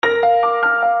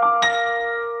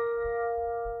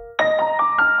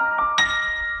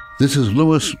This is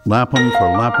Louis Lapham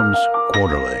for Lapham's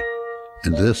Quarterly,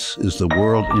 and this is The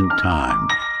World in Time.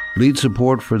 Lead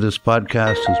support for this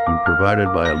podcast has been provided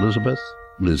by Elizabeth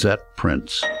Lisette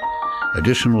Prince.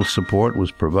 Additional support was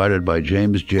provided by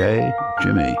James J.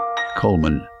 Jimmy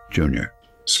Coleman Jr.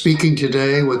 Speaking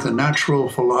today with the natural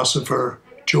philosopher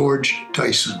George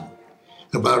Dyson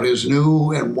about his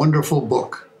new and wonderful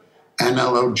book,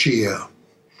 Analogia,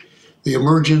 the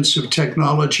emergence of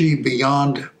technology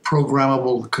beyond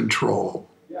programmable control.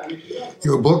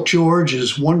 Your book, George,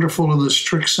 is wonderful in the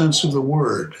strict sense of the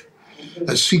word,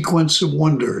 a sequence of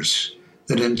wonders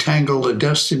that entangle the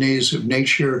destinies of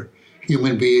nature,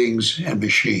 human beings, and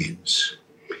machines.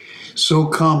 So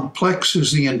complex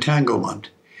is the entanglement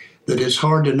that it's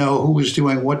hard to know who is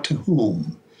doing what to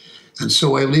whom. And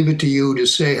so I leave it to you to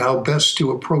say how best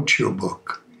to approach your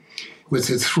book. With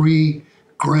the three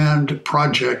grand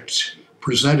projects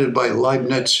presented by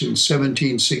Leibniz in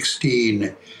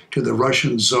 1716 to the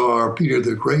Russian Tsar Peter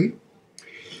the Great,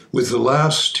 with the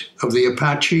last of the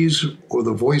Apaches or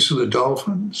the voice of the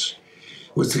dolphins,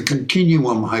 with the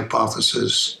continuum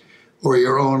hypothesis or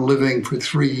your own living for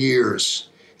 3 years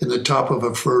in the top of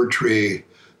a fir tree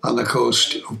on the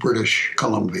coast of British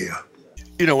Columbia.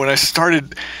 You know, when I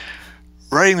started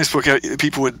writing this book,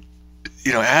 people would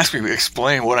ask me to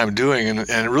explain what I'm doing,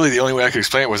 and really the only way I could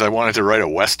explain it was I wanted to write a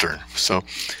Western. So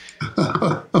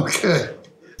okay.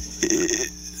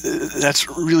 That's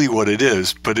really what it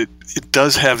is, but it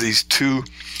does have these two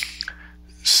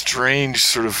strange,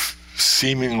 sort of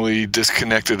seemingly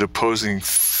disconnected opposing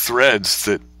threads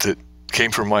that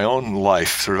came from my own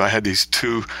life. Sort of, I had these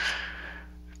two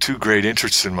great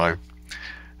interests in my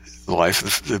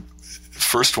life. The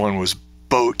first one was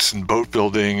boats and boat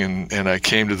building, and I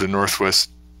came to the Northwest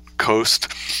coast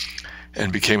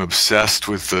and became obsessed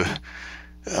with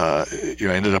I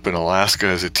ended up in Alaska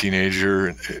as a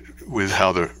teenager with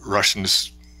how the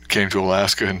Russians came to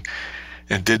Alaska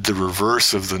and did the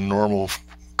reverse of the normal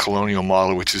colonial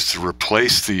model, which is to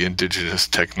replace the indigenous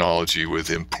technology with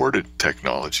imported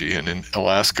technology. And in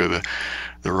Alaska,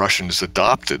 the Russians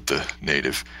adopted the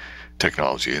native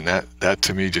technology, and that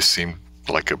to me just seemed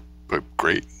like a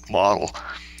great model.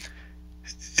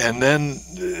 And then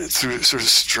through sort of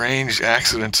strange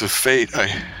accidents of fate,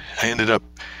 I ended up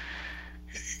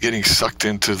getting sucked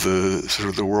into the sort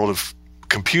of the world of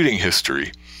computing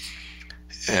history.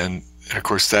 And of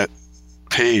course that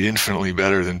paid infinitely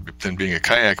better than being a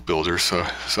kayak builder. So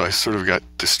I sort of got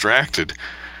distracted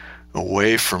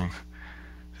away from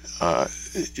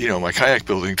my kayak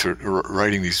building to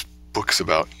writing these books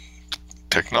about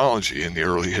technology and the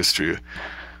early history of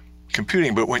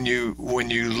computing. But when you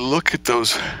look at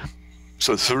those,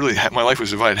 so really my life was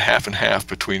divided half and half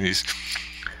between these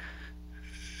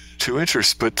two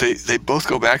interests, but they both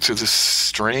go back to the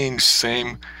strange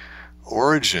same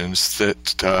origins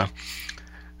that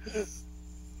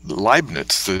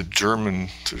Leibniz, the German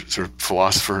sort of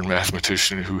philosopher and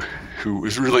mathematician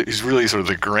he's really sort of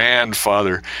the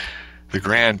grandfather, the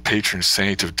grand patron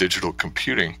saint of digital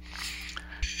computing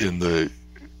in the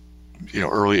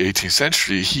early 18th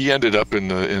century. He ended up in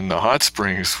the hot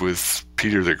springs with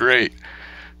Peter the Great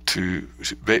to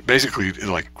basically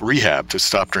like rehab, to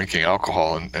stop drinking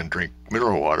alcohol and drink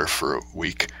mineral water for a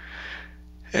week.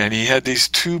 And he had these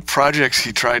two projects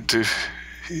he tried to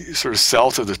sort of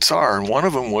sell to the Tsar, and one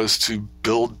of them was to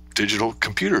build digital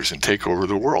computers and take over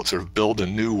the world, sort of build a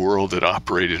new world that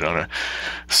operated on a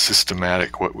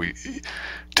systematic, what we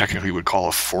technically would call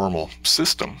a formal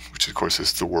system, which of course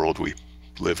is the world we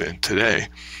live in today.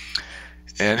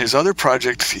 And his other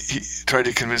project, he tried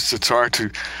to convince the Tsar to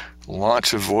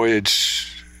launch a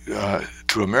voyage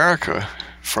to America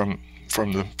from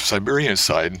the Siberian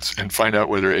side and find out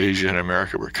whether Asia and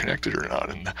America were connected or not.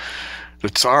 And the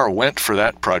Tsar went for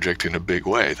that project in a big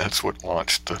way. That's what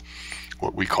launched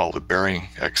what we call the Bering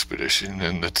expedition.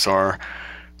 And the Tsar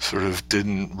sort of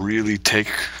didn't really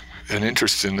take an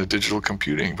interest in the digital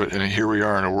computing. And here we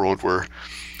are in a world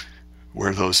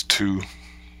where those two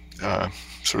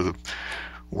sort of the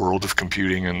world of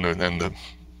computing and the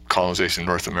colonization of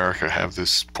North America have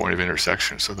this point of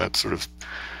intersection. So that's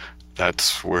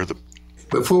where the...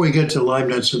 Before we get to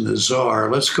Leibniz and the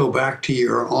Tsar, let's go back to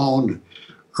your own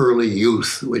early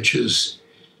youth, which is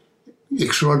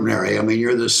extraordinary. I mean,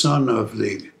 you're the son of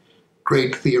the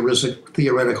great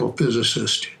theoretical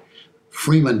physicist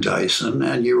Freeman Dyson,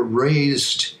 and you're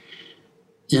raised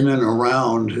in and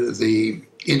around the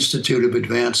Institute of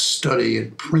Advanced Study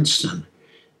at Princeton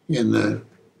in the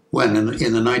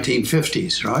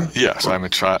 1950s, right? Yes, I'm a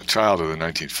child of the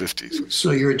 1950s. So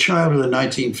you're a child of the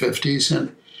 1950s,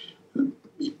 and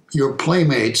your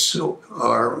playmates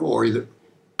or the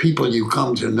people you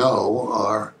come to know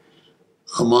are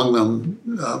among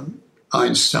them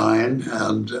Einstein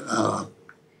and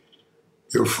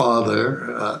your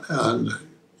father, and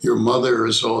your mother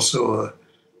is also an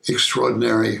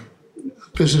extraordinary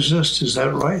physicist. Is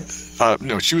that right?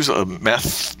 No, she was a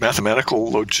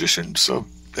mathematical logician. So,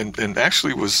 and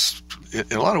actually was in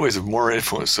a lot of ways of more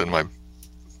influence than my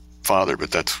father.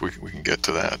 But we can get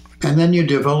to that. And then you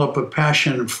develop a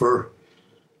passion for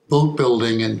boat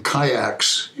building and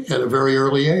kayaks at a very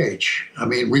early age. I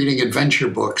mean, reading adventure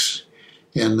books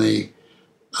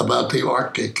about the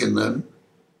Arctic in the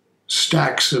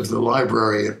stacks of the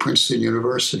library at Princeton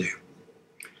University.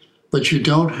 But you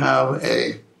don't have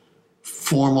a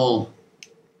formal,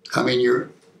 your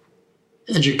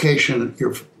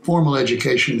formal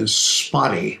education is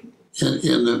spotty.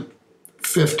 In the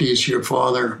 50s, your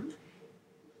father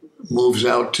moves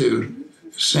out to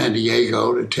San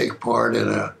Diego to take part in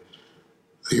the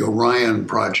Orion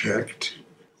project,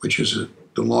 which is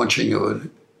the launching of an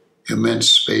immense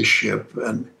spaceship.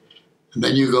 And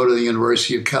then you go to the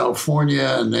University of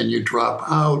California, and then you drop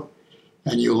out,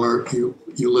 and you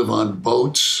live on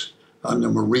boats on the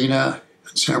marina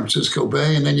in San Francisco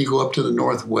Bay, and then you go up to the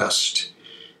Northwest.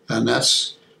 And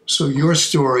so your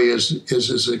story is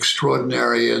as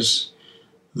extraordinary as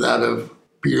that of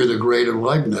Peter the Great of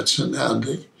Leibniz. And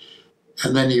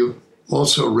then you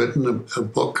also written a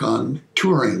book on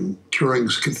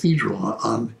Turing's cathedral,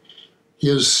 on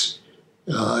his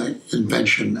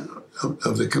invention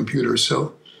of the computer.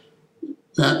 So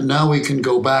now we can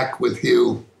go back with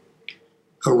you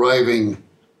arriving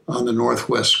on the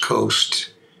Northwest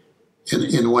coast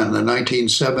in when, the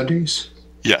 1970s?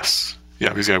 Yes. Yeah,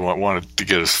 because I wanted to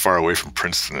get as far away from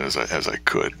Princeton as I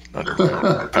could under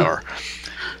my power.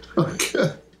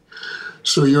 Okay.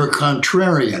 So you're a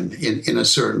contrarian in a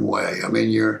certain way. I mean,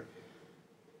 you're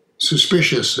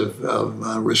suspicious of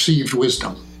received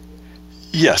wisdom.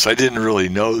 Yes, I didn't really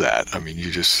know that. I mean,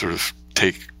 you just sort of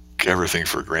take everything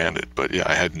for granted. But yeah,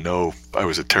 I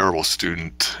was a terrible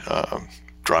student,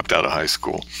 dropped out of high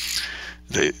school.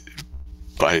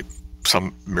 By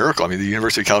some miracle, the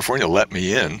University of California let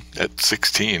me in at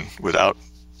 16 without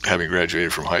having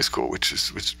graduated from high school, which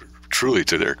is truly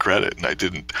to their credit. And I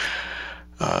didn't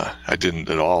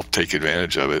at all take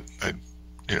advantage of it. I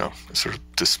sort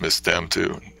of dismissed them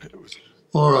too.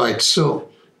 All right. So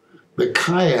the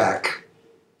kayak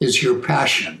is your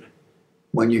passion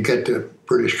when you get to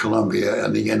British Columbia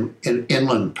and the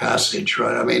inland passage,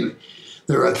 right? I mean,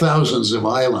 there are thousands of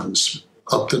islands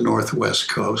up the Northwest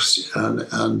coast,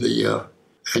 and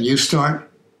you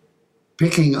start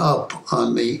picking up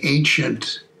on the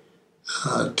ancient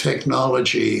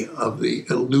technology of the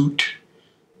Aleut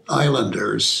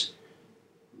Islanders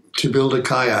to build a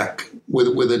kayak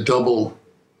with a double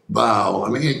bow. I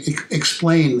mean,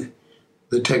 explain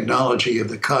the technology of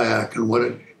the kayak and what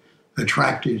it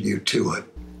attracted you to it.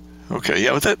 Okay,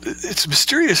 yeah, but it's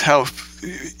mysterious how,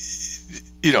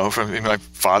 my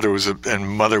father and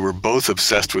mother were both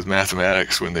obsessed with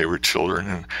mathematics when they were children,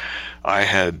 and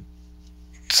I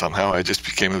just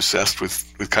became obsessed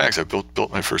with kayaks. I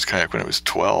built my first kayak when I was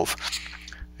 12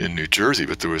 in New Jersey,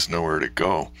 but there was nowhere to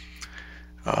go.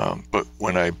 But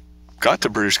when I got to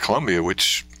British Columbia,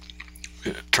 which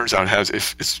it turns out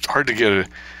it's hard to get an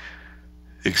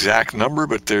exact number,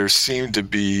 but there seem to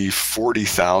be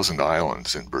 40,000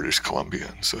 islands in British Columbia.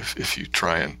 And so if you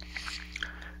try and,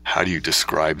 how do you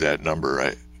describe that number?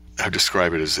 I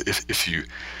describe it as if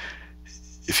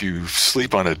you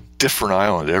sleep on a different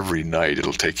island every night,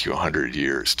 it'll take you 100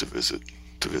 years to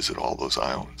visit all those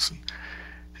islands.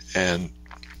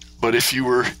 But if you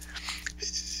were,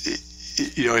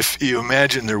 if you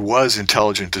imagine there was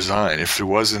intelligent design, if there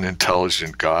was an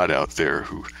intelligent God out there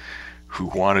who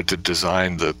wanted to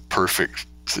design the perfect,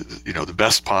 the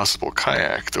best possible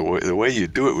kayak, the way you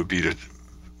do it would be to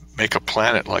make a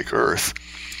planet like Earth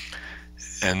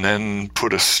and then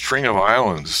put a string of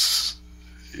islands,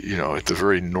 at the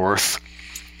very north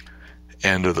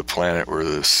end of the planet where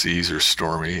the seas are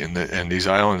stormy, and these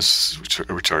islands,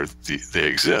 they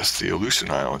exist, the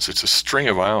Aleutian Islands. It's a string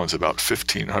of islands about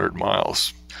 1,500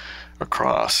 miles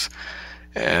across.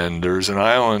 And there's an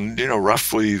island,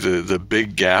 roughly the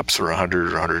big gaps are 100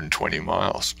 or 120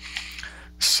 miles.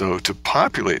 So to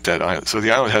populate that island, so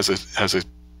the island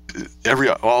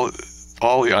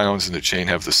all the islands in the chain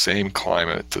have the same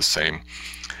climate, the same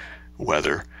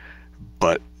weather.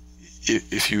 But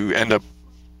if you end up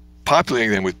populating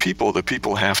them with people, the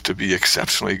people have to be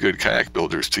exceptionally good kayak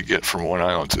builders to get from one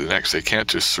island to the next. They can't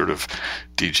just sort of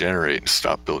degenerate and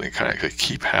stop building kayaks. They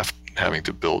keep having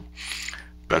to build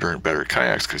better and better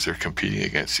kayaks because they're competing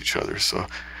against each other. So,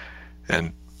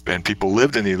 and people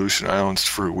lived in the Aleutian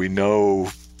Islands we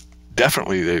know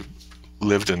definitely they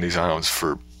lived in these islands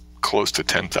for close to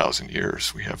 10,000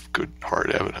 years. We have good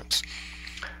hard evidence.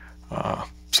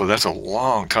 So that's a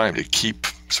long time to keep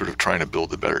sort of trying to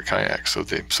build a better kayak. So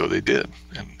they did,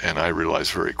 and I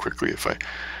realized very quickly if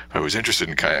I was interested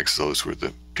in kayaks, those were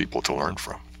the people to learn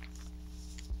from.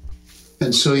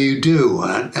 And so you do.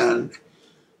 And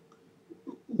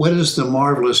what is the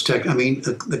marvelous tech? I mean,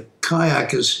 the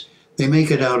kayak is, they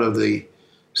make it out of the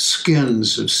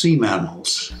skins of sea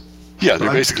mammals. Yeah,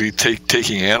 they're basically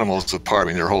taking animals apart. I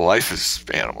mean, their whole life is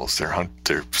animals.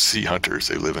 They're sea hunters.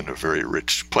 They live in a very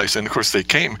rich place. And of course, they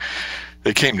came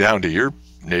down to your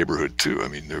neighborhood too. I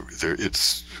mean,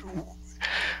 it's,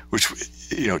 which,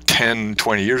 10,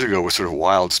 20 years ago was sort of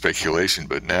wild speculation,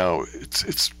 but now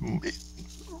it's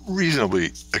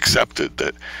reasonably accepted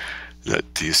that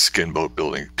these skin boat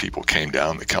building people came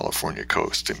down the California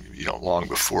coast, and long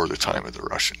before the time of the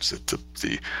Russians. That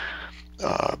the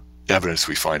evidence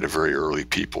we find of very early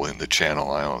people in the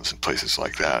Channel Islands and places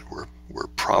like that were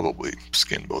probably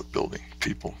skin boat building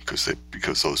people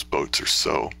because those boats are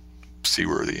so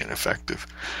seaworthy and effective.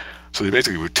 So they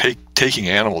basically were taking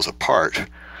animals apart,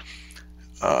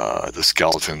 the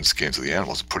skeleton skins of the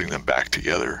animals, and putting them back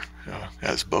together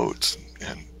as boats.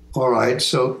 And all right,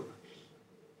 so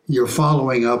you're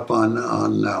following up on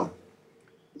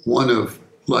one of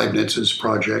Leibniz's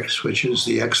projects, which is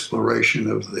the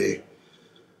exploration of the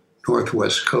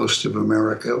northwest coast of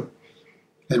America.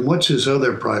 And what's his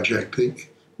other project?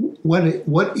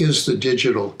 What is the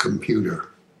digital computer?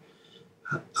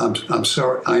 I'm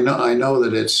sorry. I know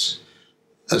that it's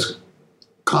as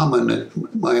common.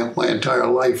 My entire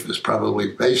life is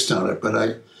probably based on it. But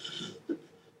I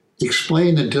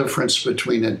explain the difference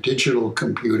between a digital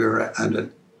computer and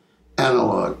an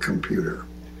analog computer.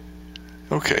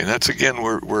 Okay, and that's again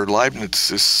where Leibniz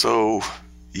is so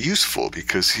useful,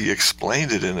 because he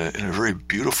explained it in a very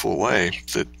beautiful way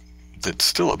that's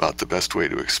still about the best way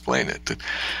to explain it.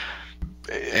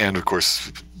 And of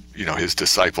course, his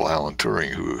disciple Alan Turing,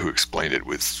 who explained it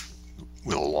with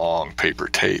a long paper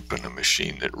tape and a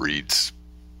machine that reads,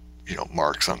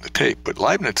 marks on the tape. But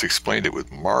Leibniz explained it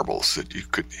with marbles that you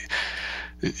could.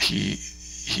 He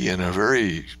in a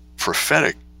very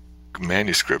prophetic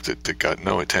manuscript that got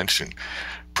no attention,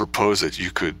 proposed that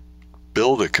you could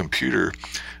build a computer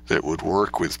that would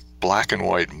work with black and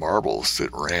white marbles that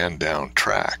ran down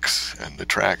tracks, and the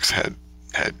tracks had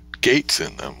gates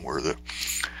in them where the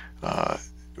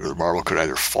marble could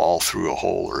either fall through a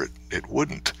hole or it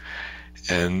wouldn't.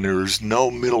 And there's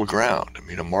no middle ground. I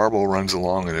mean, a marble runs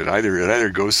along and it either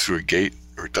goes through a gate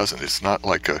or it doesn't. It's not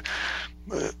like a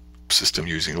system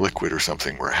using liquid or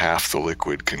something where half the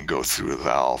liquid can go through a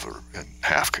valve and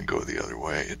half can go the other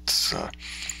way. It's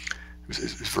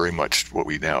very much what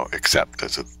we now accept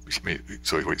as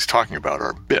so what he's talking about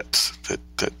are bits, that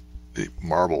the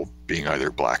marble being either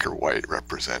black or white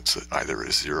represents either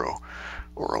a 0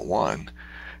 or a 1.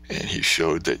 And he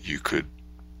showed that you could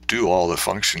do all the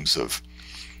functions of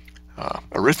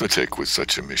arithmetic with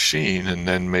such a machine, and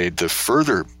then made the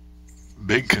further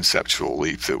big conceptual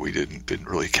leap that we didn't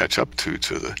really catch up to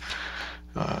the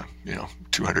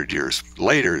 200 years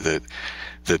later, that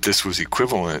this was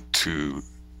equivalent to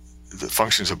the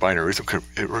functions of binary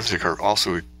arithmetic are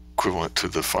also equivalent to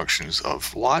the functions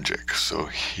of logic. So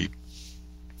he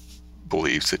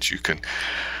believes that you can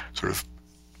sort of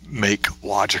make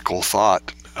logical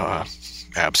thought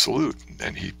absolute,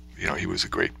 and he was a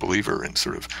great believer in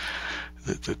sort of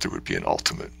that there would be an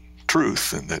ultimate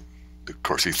truth, and that of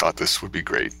course he thought this would be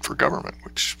great for government,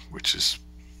 which is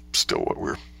still what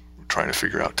we're trying to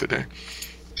figure out today.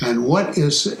 And what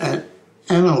is an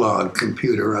analog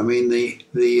computer? I mean, the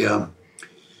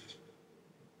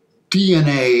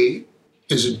DNA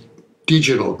is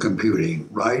digital computing,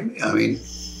 right? I mean,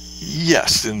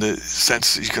 yes, in the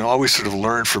sense that you can always sort of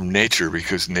learn from nature,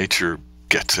 because nature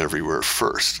gets everywhere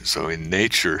first. So in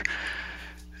nature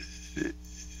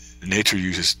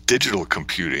uses digital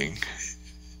computing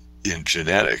in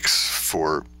genetics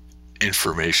for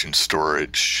information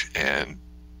storage and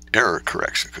error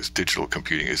correction, because digital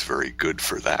computing is very good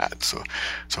for that. So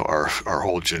our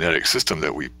whole genetic system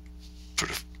that we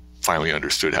sort of finally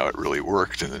understood how it really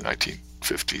worked in the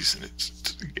 1950s, and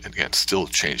it's again still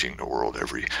changing the world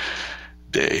every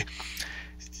day,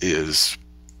 is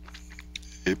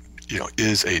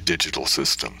a digital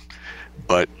system.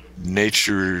 But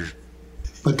nature.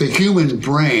 But the human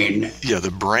brain,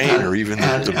 the brain, or even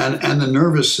and the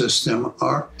nervous system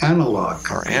are analog.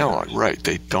 Right?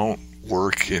 They don't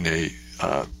work in a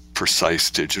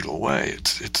precise digital way.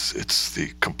 It's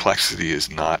the complexity is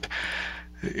not.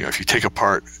 If you take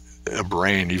apart a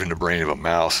brain, even the brain of a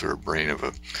mouse or a brain of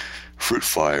a fruit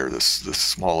fly or the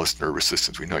smallest nervous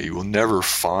systems we know, you will never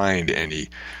find any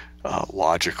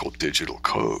logical digital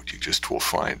code. You just will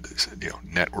find this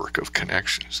network of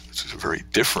connections. This is a very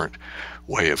different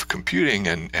way of computing,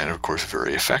 and of course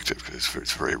very effective because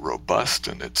it's very robust,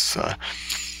 and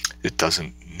it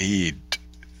doesn't need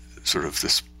sort of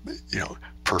this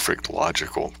perfect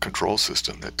logical control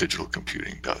system that digital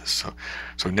computing does.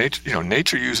 So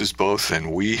nature uses both,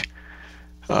 and we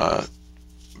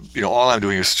all I'm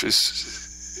doing is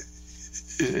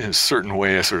just in a certain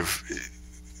way, I sort of,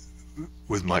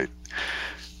 with my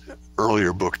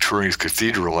earlier book Turing's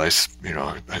Cathedral, I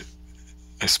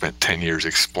spent 10 years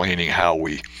explaining how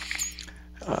we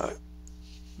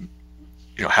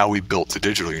built the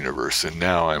digital universe, and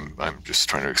now I'm just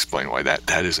trying to explain why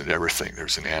that isn't everything.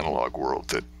 There's an analog world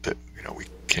that we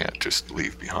can't just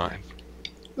leave behind.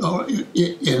 Oh,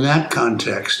 in that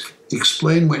context,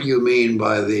 explain what you mean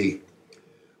by the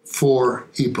 4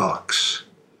 epochs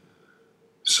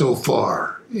so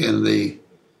far in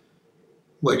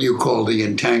what you call the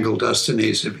entangled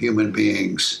destinies of human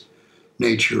beings,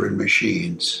 nature, and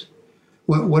machines.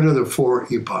 What are the 4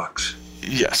 epochs?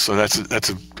 Yes, so that's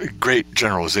a great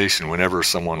generalization. Whenever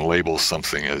someone labels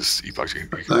something as epochs,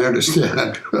 I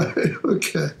understand. Right.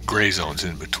 Okay. Gray zones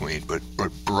in between, but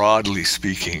broadly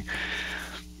speaking,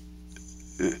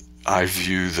 I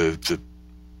view the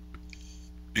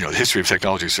history of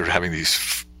technology sort of having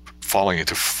these falling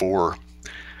into 4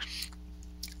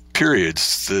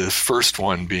 periods. The first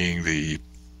one being the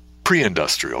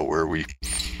pre-industrial, where we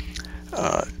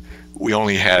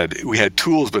had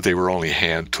tools, but they were only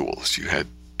hand tools. You had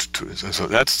tools. And so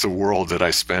that's the world that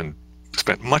I spent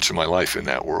much of my life in,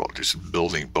 that world, just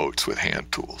building boats with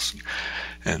hand tools.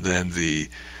 And then the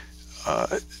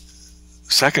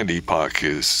second epoch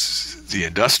is the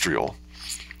industrial,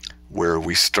 where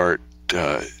we start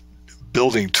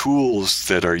building tools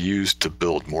that are used to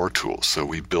build more tools. So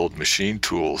we build machine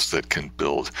tools that can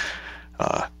build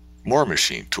more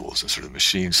machine tools, and sort of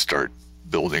machines start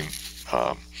building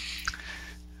other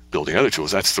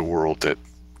tools. That's the world that,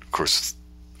 of course,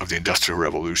 of the Industrial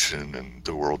Revolution, and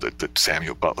the world that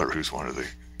Samuel Butler, who's one of the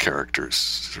characters,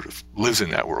 sort of lives in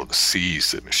that world and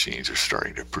sees that machines are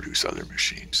starting to produce other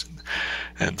machines.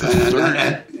 And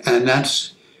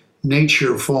that's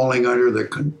nature falling under the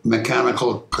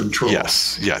mechanical control.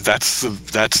 Yes, yeah, that's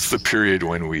the period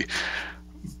when we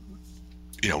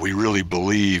really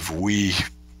believe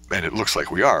and it looks like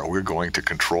we're going to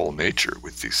control nature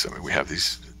with these. I mean, we have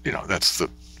these, that's the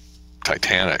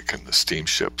Titanic and the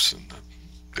steamships and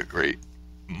the great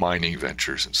mining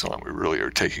ventures and so on. We really are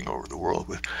taking over the world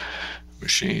with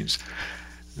machines.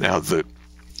 Now, the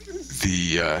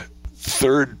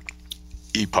third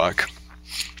epoch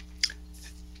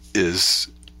is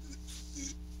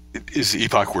the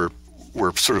epoch we're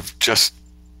sort of just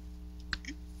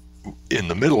in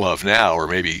the middle of now, or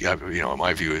maybe,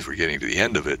 my view is we're getting to the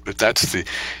end of it, but that's the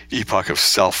epoch of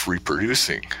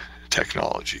self-reproducing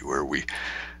technology, where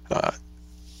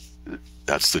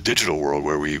that's the digital world,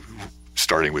 where we,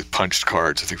 starting with punched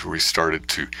cards, I think, where we started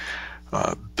to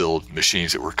build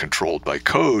machines that were controlled by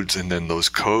codes, and then those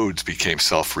codes became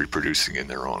self-reproducing in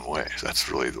their own way. So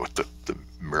that's really what the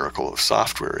miracle of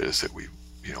software is, that we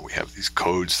have these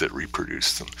codes that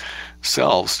reproduce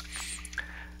themselves.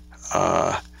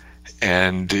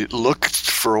 And it looked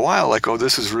for a while like,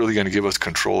 this is really going to give us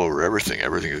control over everything.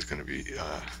 Everything is going to be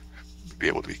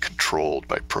able to be controlled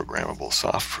by programmable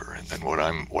software. And then what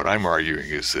I'm arguing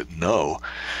is that no,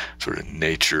 sort of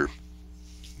nature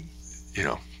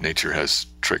has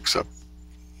tricks up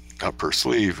her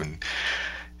sleeve, and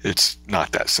it's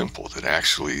not that simple. That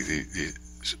actually the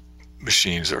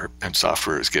machines and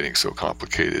software is getting so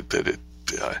complicated that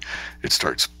it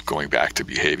starts going back to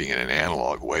behaving in an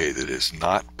analog way that is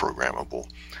not programmable.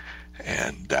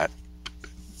 And that,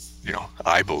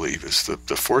 I believe is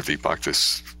the fourth epoch,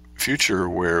 this future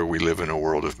where we live in a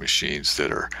world of machines that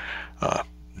are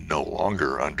no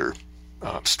longer under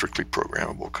strictly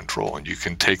programmable control. And you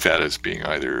can take that as being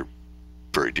either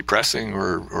very depressing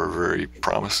or very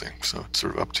promising. So it's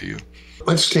sort of up to you.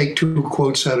 Let's take 2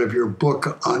 quotes out of your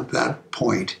book on that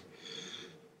point.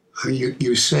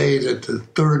 You say that the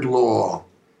third law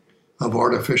of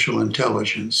artificial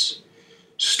intelligence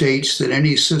states that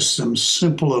any system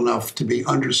simple enough to be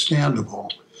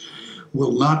understandable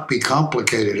will not be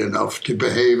complicated enough to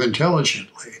behave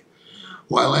intelligently,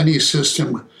 while any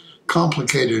system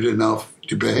complicated enough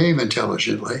to behave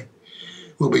intelligently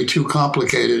will be too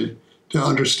complicated to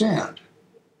understand.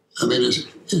 I mean, is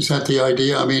that the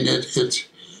idea? I mean, it's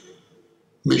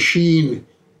machine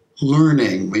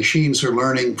learning. Machines are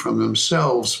learning from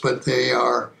themselves, but they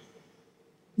are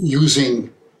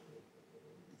using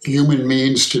human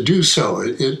means to do so.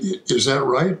 Is that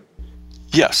right?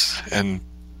 Yes, and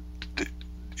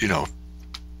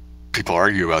people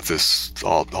argue about this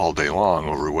all day long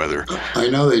over whether I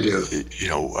know they do.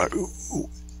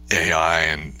 AI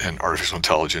and artificial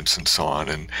intelligence and so on,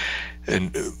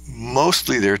 and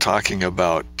mostly they're talking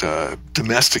about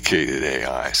domesticated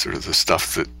AI, sort of the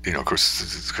stuff that of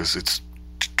course, because it's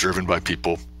driven by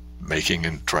people making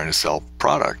and trying to sell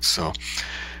products. So,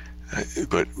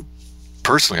 but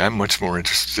personally, I'm much more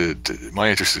interested. My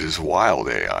interest is wild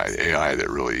AI that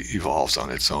really evolves on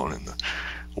its own, and the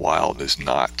wild is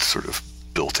not sort of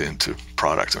built into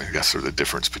products. I think that's sort of the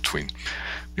difference between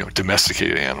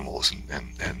domesticated animals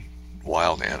and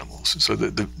wild animals. And so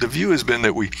the view has been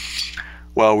that we're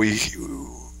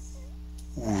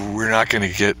not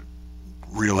going to get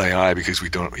real AI because we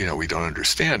don't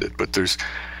understand it. But there's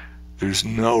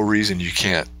no reason you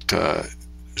can't.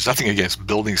 There's nothing against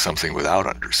building something without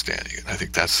understanding it. I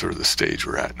think that's sort of the stage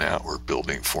we're at now. We're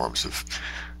building forms of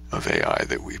AI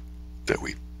that we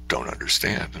don't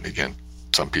understand. And again,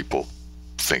 some people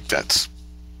think that's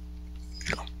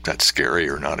scary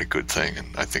or not a good thing, and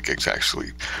I think it's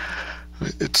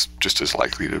it's just as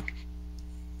likely to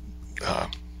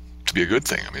be a good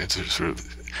thing. I mean, it's a sort of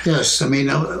yes. I mean,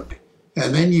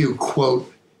 and then you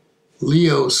quote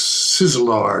Leo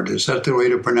Szilard. Is that the way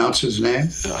to pronounce his name?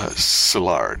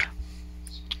 Szilard,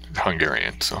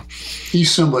 Hungarian. So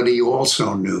he's somebody you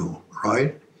also knew,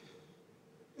 right?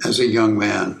 As a young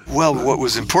man. Well, what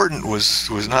was important was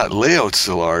not Leo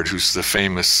Szilard, who's the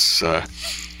famous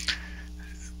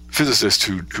physicist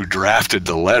who drafted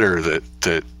the letter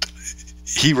that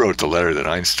he wrote, the letter that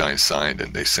Einstein signed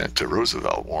and they sent to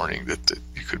Roosevelt, warning that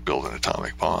you could build an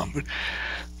atomic bomb,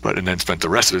 and then spent the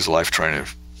rest of his life trying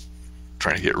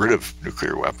to get rid of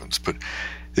nuclear weapons. But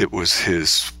it was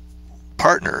his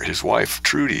partner, his wife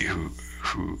Trudy, who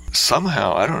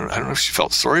somehow, I don't know if she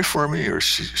felt sorry for me or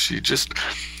she just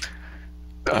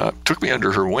took me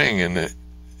under her wing, and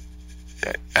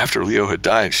after Leo had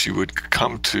died, she would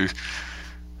come to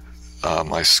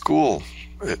my school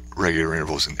at regular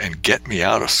intervals and get me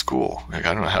out of school. Like,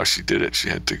 I don't know how she did it. She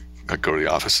had to go to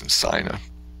the office and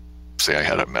say I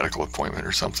had a medical appointment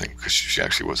or something, because she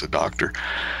actually was a doctor.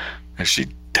 And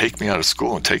she'd take me out of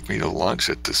school and take me to lunch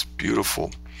at this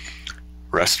beautiful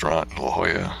restaurant in La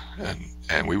Jolla,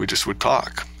 and we would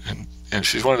talk. And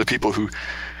she's one of the people who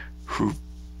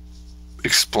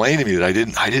explained to me that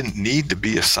I didn't need to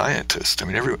be a scientist. I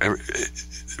mean, there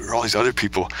are all these other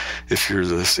people. If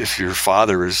your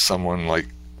father is someone like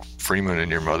Freeman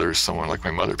and your mother is someone like my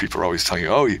mother, people are always telling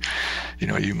you,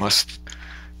 you must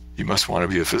want to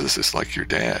be a physicist like your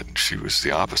dad. And she was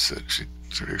the opposite. She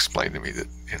sort of explained to me that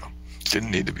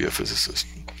didn't need to be a physicist.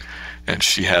 And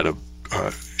she had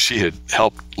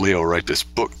helped Leo write this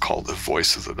book called The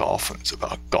Voice of the Dolphins,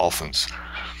 about dolphins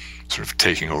sort of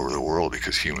taking over the world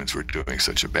because humans were doing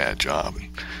such a bad job.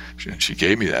 And she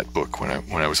gave me that book when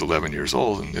I was 11 years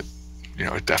old, and it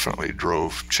definitely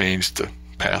changed the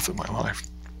path of my life.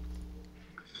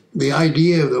 The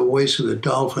idea of the voice of the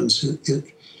dolphins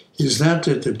is that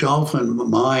the dolphin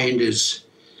mind is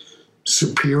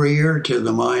superior to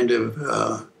the mind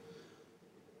of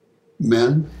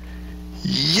men?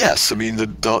 Yes, I mean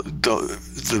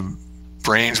the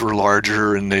brains were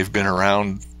larger and they've been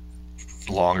around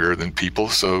longer than people.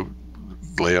 So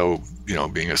Leo,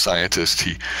 being a scientist,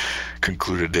 he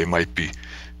concluded they might be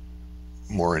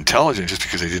more intelligent. Just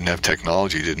because they didn't have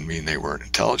technology didn't mean they weren't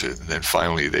intelligent. And then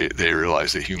finally they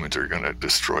realized that humans are going to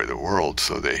destroy the world.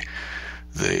 So they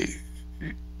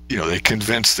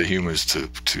convinced the humans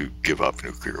to give up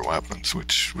nuclear weapons,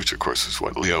 which of course is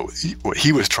what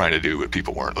he was trying to do, but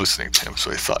people weren't listening to him.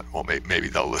 So I thought, well, maybe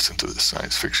they'll listen to the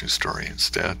science fiction story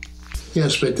instead.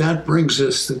 Yes, but that brings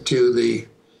us to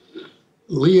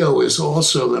Leo is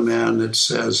also the man that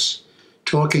says,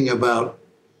 talking about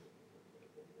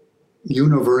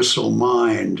universal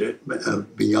mind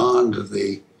beyond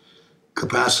the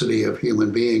capacity of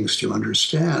human beings to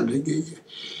understand.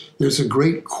 There's a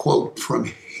great quote from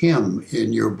him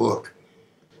in your book,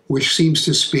 which seems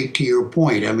to speak to your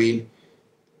point. I mean,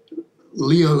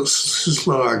 Leo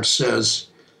Szilard says,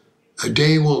 a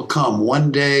day will come, one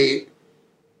day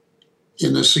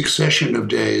in the succession of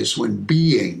days, when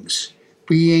beings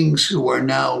who are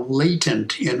now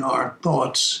latent in our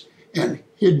thoughts and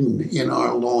hidden in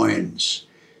our loins,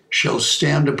 shall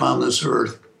stand upon this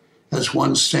earth as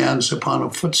one stands upon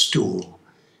a footstool,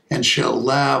 and shall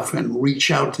laugh and reach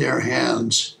out their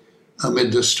hands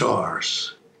amid the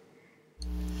stars.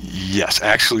 Yes,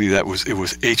 actually, it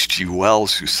was H.G.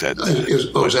 Wells who said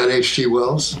that. Was that H.G.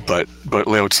 Wells? But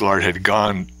Leo Szilard had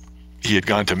gone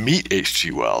to meet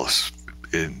H.G. Wells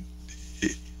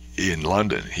in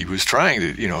London. He was trying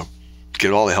to,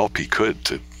 get all the help he could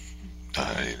to,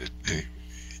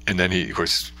 and then he, of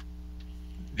course,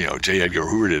 J. Edgar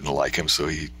Hoover didn't like him, so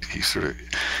he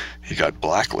got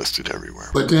blacklisted everywhere.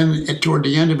 But then toward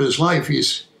the end of his life,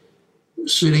 he's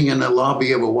sitting in the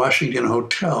lobby of a Washington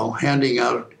hotel handing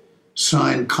out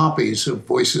signed copies of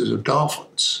Voices of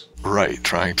Dolphins. Right,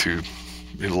 trying to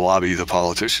lobby the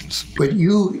politicians. But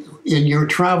you, in your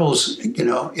travels,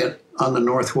 on the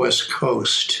Northwest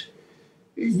coast,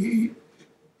 you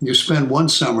spend one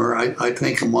summer, I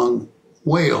think, among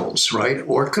whales, right?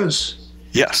 Orcas?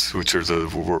 Yes, which are they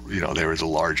were the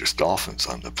largest dolphins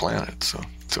on the planet. So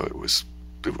it was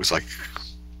like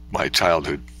my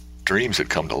childhood dreams had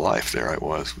come to life. There I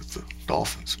was with the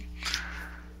dolphins.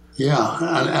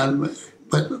 Yeah,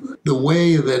 but the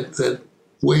way that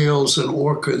whales and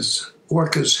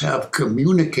orcas have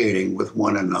communicating with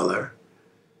one another,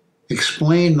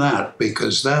 explain that,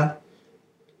 because that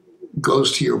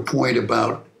goes to your point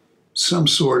about some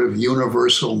sort of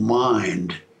universal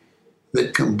mind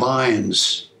that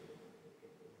combines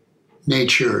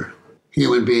nature,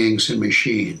 human beings, and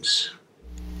machines.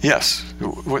 Yes.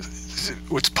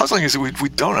 What's puzzling is that we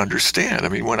don't understand. I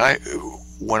mean, when I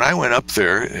went up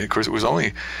there, and of course it was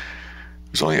only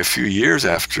a few years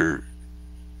after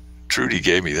Trudy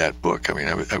gave me that book. I mean,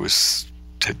 I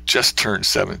had just turned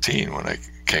 17 when I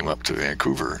came up to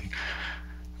Vancouver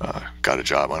and got a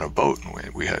job on a boat,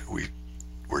 and we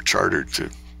were chartered to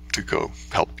go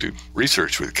help do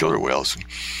research with killer whales,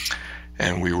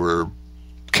 and we were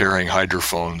carrying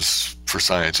hydrophones for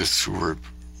scientists who were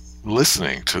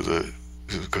listening to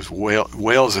because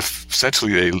whales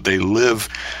essentially they live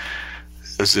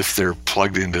as if they're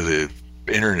plugged into the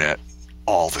internet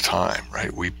all the time,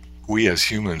 right? We as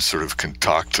humans sort of can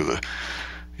talk to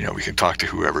we can talk to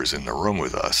whoever's in the room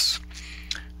with us,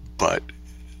 but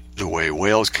the way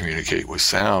whales communicate with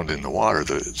sound in the water,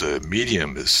 the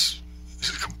medium is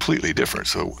completely different.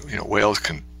 So, whales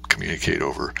can communicate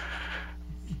over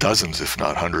dozens, if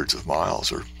not hundreds of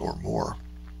miles or more.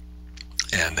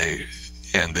 And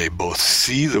they both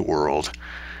see the world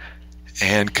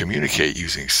and communicate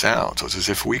using sound. So it's as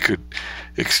if we could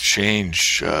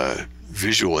exchange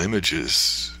visual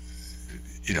images,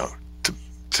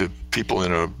 to people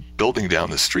in a building down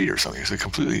the street or something.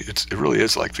 It really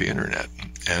is like the internet.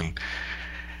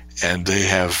 And they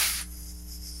have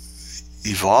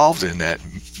evolved in that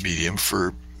medium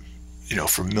for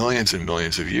millions and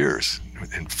millions of years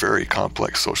in very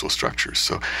complex social structures.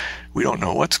 So we don't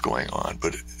know what's going on.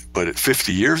 But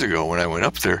 50 years ago, when I went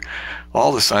up there,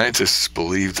 all the scientists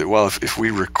believed that, well, if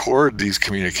we record these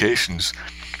communications,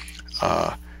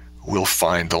 we'll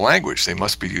find the language. They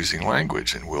must be using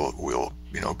language, and we'll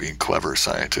being clever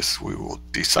scientists, we will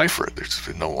decipher it. There's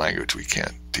no language we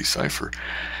can't decipher.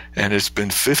 And it's been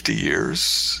 50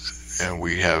 years, and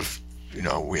we have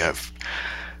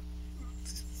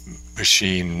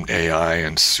machine AI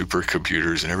and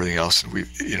supercomputers and everything else, and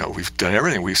we've done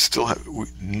everything.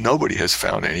 Nobody has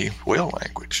found any whale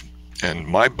language. And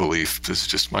my belief, this is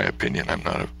just my opinion, I'm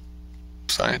not a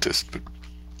scientist, but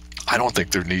I don't think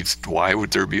why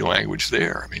would there be language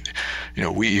there? I mean,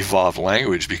 we evolved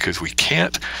language because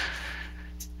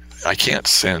I can't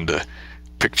send a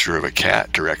picture of a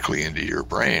cat directly into your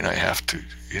brain.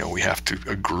 We have to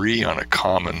agree on a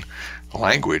common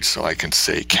language so I can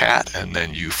say cat, and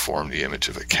then you form the image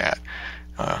of a cat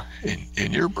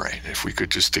in your brain. If we could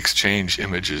just exchange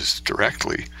images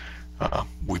directly,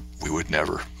 we would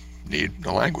never need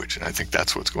a language. And I think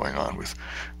that's what's going on with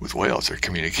whales. They're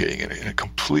communicating in a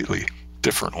completely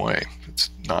different way. It's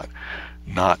not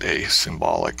a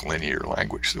symbolic linear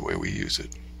language the way we use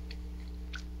it.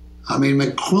 I mean,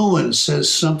 McLuhan says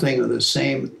something of the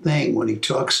same thing when he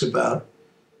talks about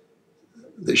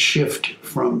the shift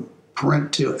from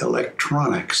print to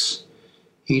electronics.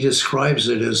 He describes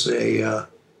it as a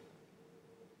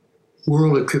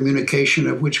world of communication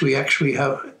of which we actually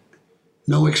have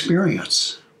no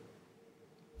experience.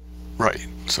 Right.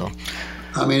 So,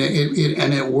 I mean,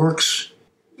 it works,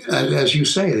 as you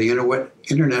say, the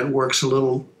internet works a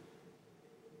little,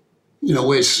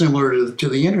 ways similar to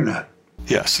the internet.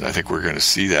 Yes, and I think we're going to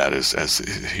see that as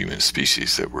a human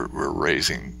species, that we're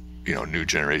raising, new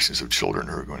generations of children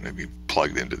who are going to be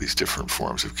plugged into these different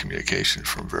forms of communication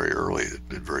from very early.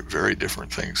 Very, very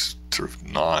different things, sort of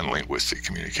non-linguistic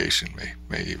communication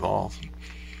may evolve.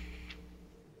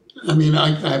 I mean,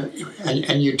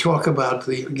 and you talk about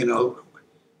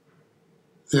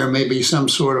there may be some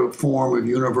sort of form of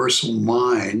universal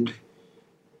mind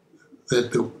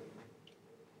that the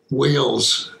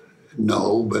whales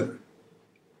know, but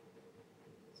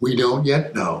we don't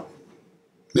yet know.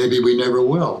 Maybe we never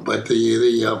will. But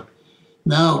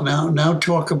Now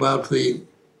talk about the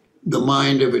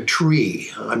mind of a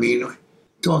tree. I mean,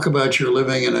 talk about you're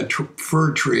living in a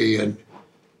fir tree in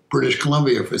British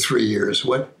Columbia for 3 years.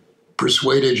 What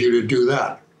persuaded you to do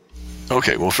that?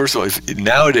 Okay, well, first of all,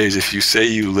 nowadays, if you say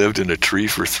you lived in a tree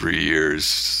for 3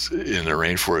 years in the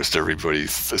rainforest, everybody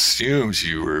assumes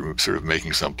you were sort of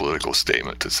making some political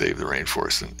statement to save the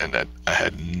rainforest, and that I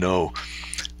had no.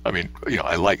 I mean,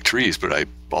 I like trees, but I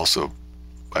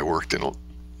worked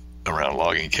around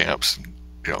logging camps.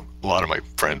 A lot of my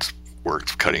friends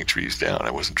worked cutting trees down.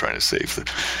 I wasn't trying to save the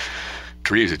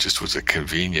trees. It just was a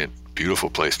convenient, beautiful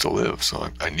place to live. So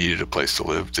I needed a place to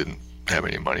live. Didn't have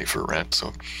any money for rent,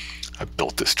 so I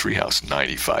built this treehouse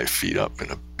 95 feet up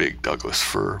in a big Douglas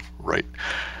fir, right,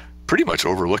 pretty much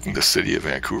overlooking the city of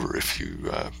Vancouver. A few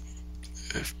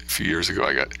years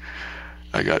ago,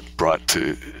 I got brought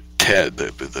to TED,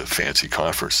 the fancy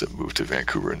conference that moved to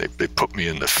Vancouver, and they put me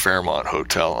in the Fairmont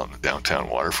Hotel on the downtown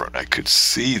waterfront. I could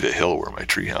see the hill where my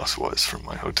treehouse was from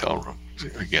my hotel room.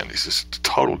 Again, it's just a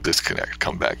total disconnect.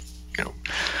 Come back,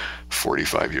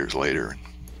 45 years later,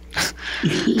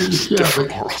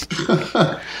 different world.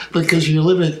 Because you're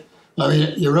living. I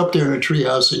mean, you're up there in a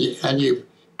treehouse, and you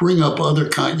bring up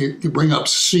you bring up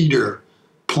cedar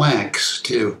planks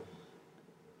to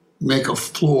make a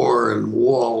floor and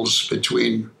walls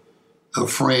between a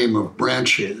frame of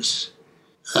branches.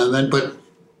 And then, but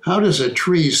how does a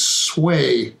tree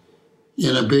sway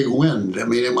in a big wind? I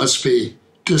mean, it must be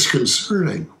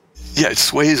disconcerting. Yeah, it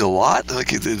sways a lot. Like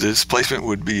the displacement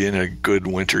would be in a good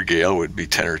winter gale would be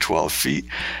 10 or 12 feet.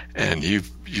 And you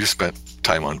spent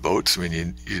time on boats. I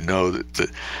mean, you know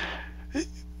that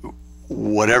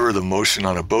whatever the motion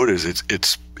on a boat is,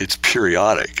 it's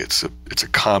periodic. It's a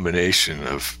combination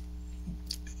of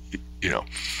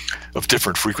of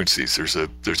different frequencies.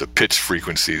 There's a pitch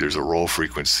frequency, there's a roll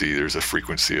frequency, there's a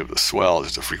frequency of the swell,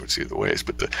 there's a frequency of the waves,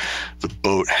 but the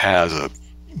boat has a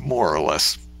more or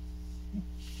less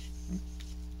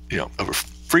of a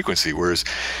frequency, whereas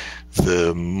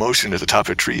the motion at the top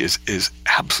of a tree is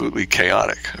absolutely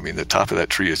chaotic. I mean, the top of that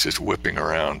tree is just whipping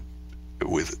around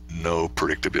with no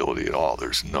predictability at all.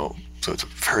 So it's a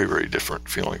very, very different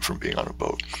feeling from being on a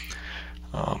boat.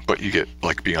 But you get,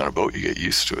 like being on a boat, you get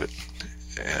used to it.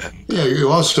 And you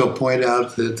also point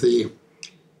out that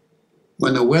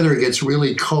when the weather gets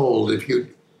really cold, if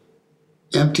you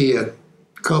empty a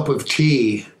cup of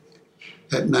tea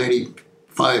at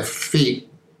 95 feet,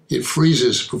 it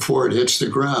freezes before it hits the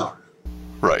ground.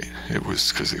 Right. It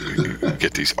was because you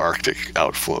get these Arctic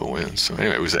outflow winds. So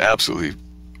anyway, it was absolutely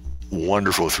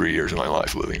wonderful 3 years of my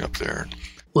life living up there.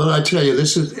 Well, I tell you,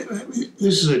 this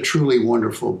is a truly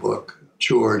wonderful book,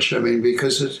 George. I mean,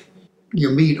 because you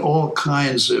meet all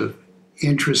kinds of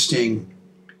interesting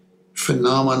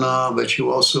phenomena, but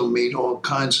you also meet all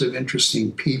kinds of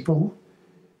interesting people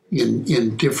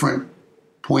in different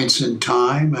points in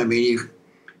time. I mean,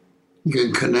 you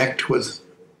can connect with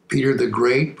Peter the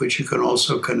Great, but you can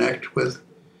also connect with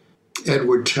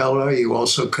Edward Teller. You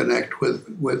also connect with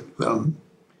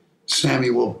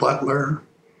Samuel Butler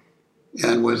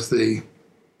and with the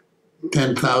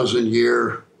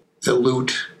 10,000-year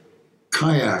Aleut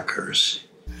kayakers.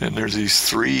 And there's these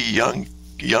three young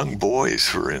boys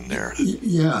who are in there.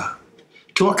 Yeah.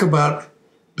 Talk about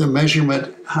the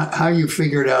measurement, how you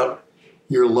figured out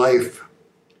your life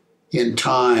in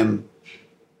time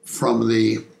from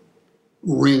the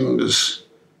rings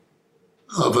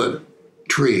of a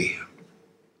tree.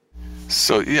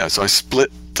 So I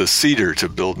split the cedar to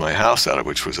build my house out of,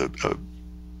 which was a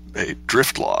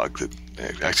drift log that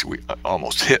actually we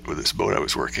almost hit with this boat I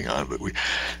was working on. But when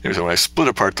I split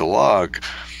apart the log,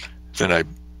 then I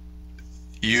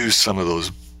used some of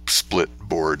those split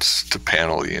boards to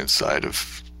panel the inside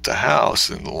of the house.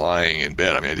 And lying in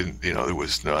bed, I mean,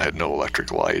 I had no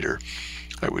electric light, or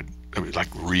I would like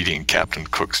reading Captain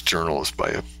Cook's journals by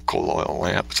a coal oil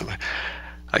lamp. So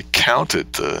I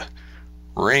counted the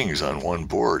rings on one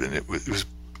board, and it was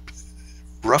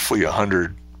roughly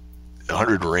 100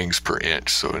 rings per inch.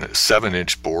 So a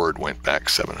 7-inch board went back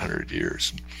 700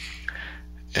 years.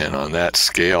 And on that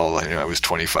scale, I was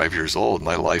 25 years old.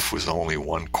 My life was only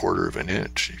 1/4 of an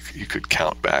inch. You could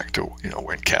count back to,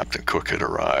 when Captain Cook had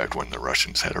arrived, when the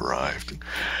Russians had arrived.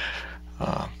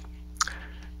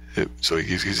 So it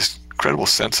gives you this incredible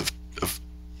sense of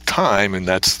time, and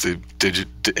that's the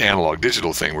analog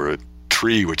digital thing, where a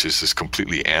tree, which is this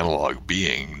completely analog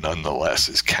being, nonetheless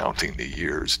is counting the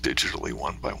years digitally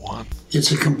one by one.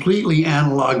 It's a completely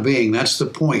analog being. That's the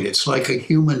point. It's like a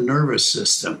human nervous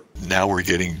system. Now we're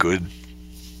getting good,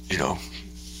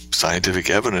 scientific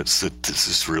evidence that this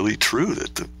is really true,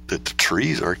 that the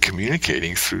trees are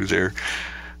communicating through their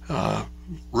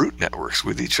root networks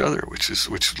with each other,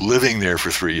 which living there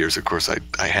for 3 years, of course,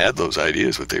 I had those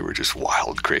ideas, but they were just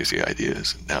wild, crazy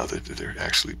ideas. And now that they're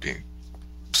actually being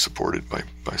supported by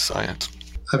science.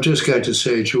 I've just got to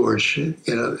say, George,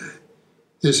 this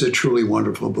is a truly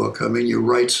wonderful book. I mean, you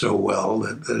write so well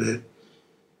that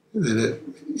it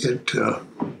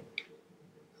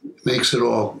makes it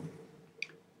all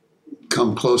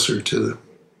come closer to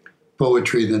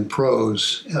poetry than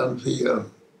prose. And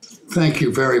thank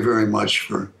you very, very much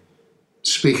for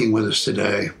speaking with us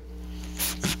today.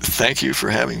 Thank you for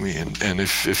having me. And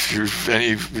if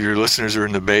any of your listeners are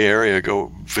in the Bay Area,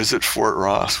 go visit Fort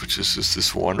Ross, which is just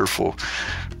this wonderful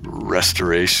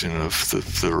restoration of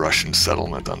the Russian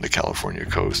settlement on the California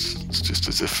coast. It's just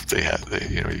as if you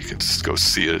can just go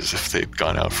see it as if they'd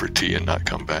gone out for tea and not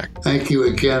come back. Thank you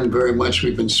again very much.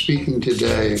 We've been speaking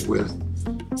today with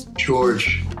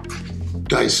George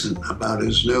Dyson about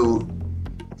his new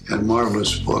and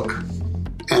marvelous book,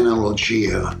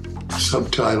 Analogia,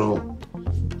 subtitle,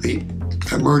 The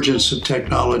Emergence of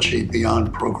Technology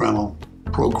Beyond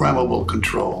Programmable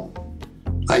Control.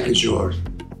 Thank you, George.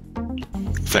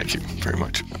 Thank you very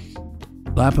much.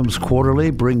 Lapham's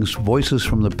Quarterly brings voices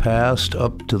from the past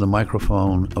up to the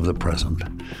microphone of the present.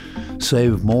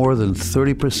 Save more than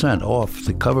 30% off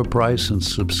the cover price and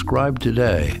subscribe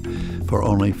today for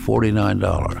only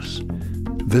 $49.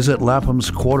 Visit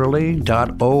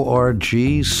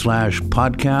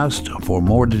laphamsquarterly.org/podcast for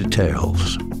more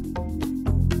details.